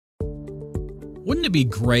Wouldn't it be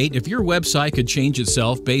great if your website could change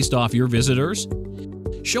itself based off your visitors?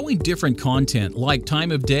 Showing different content like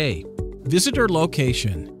time of day, visitor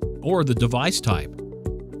location, or the device type.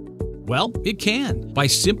 Well, it can by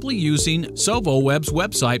simply using Sovo Web's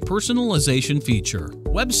website personalization feature.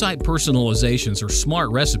 Website personalizations are smart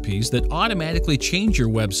recipes that automatically change your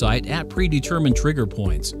website at predetermined trigger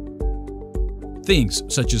points. Things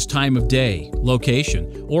such as time of day,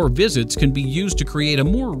 location, or visits can be used to create a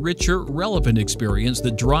more richer, relevant experience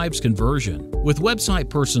that drives conversion. With website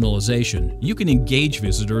personalization, you can engage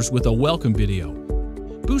visitors with a welcome video,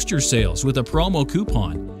 boost your sales with a promo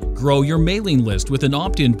coupon, grow your mailing list with an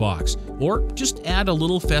opt-in box, or just add a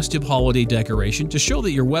little festive holiday decoration to show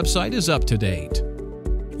that your website is up to date.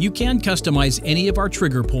 You can customize any of our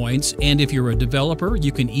trigger points, and if you're a developer,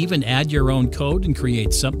 you can even add your own code and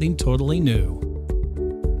create something totally new.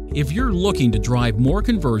 If you're looking to drive more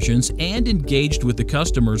conversions and engaged with the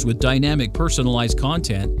customers with dynamic personalized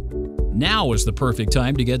content, now is the perfect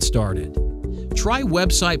time to get started. Try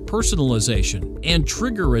website personalization and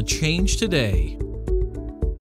trigger a change today.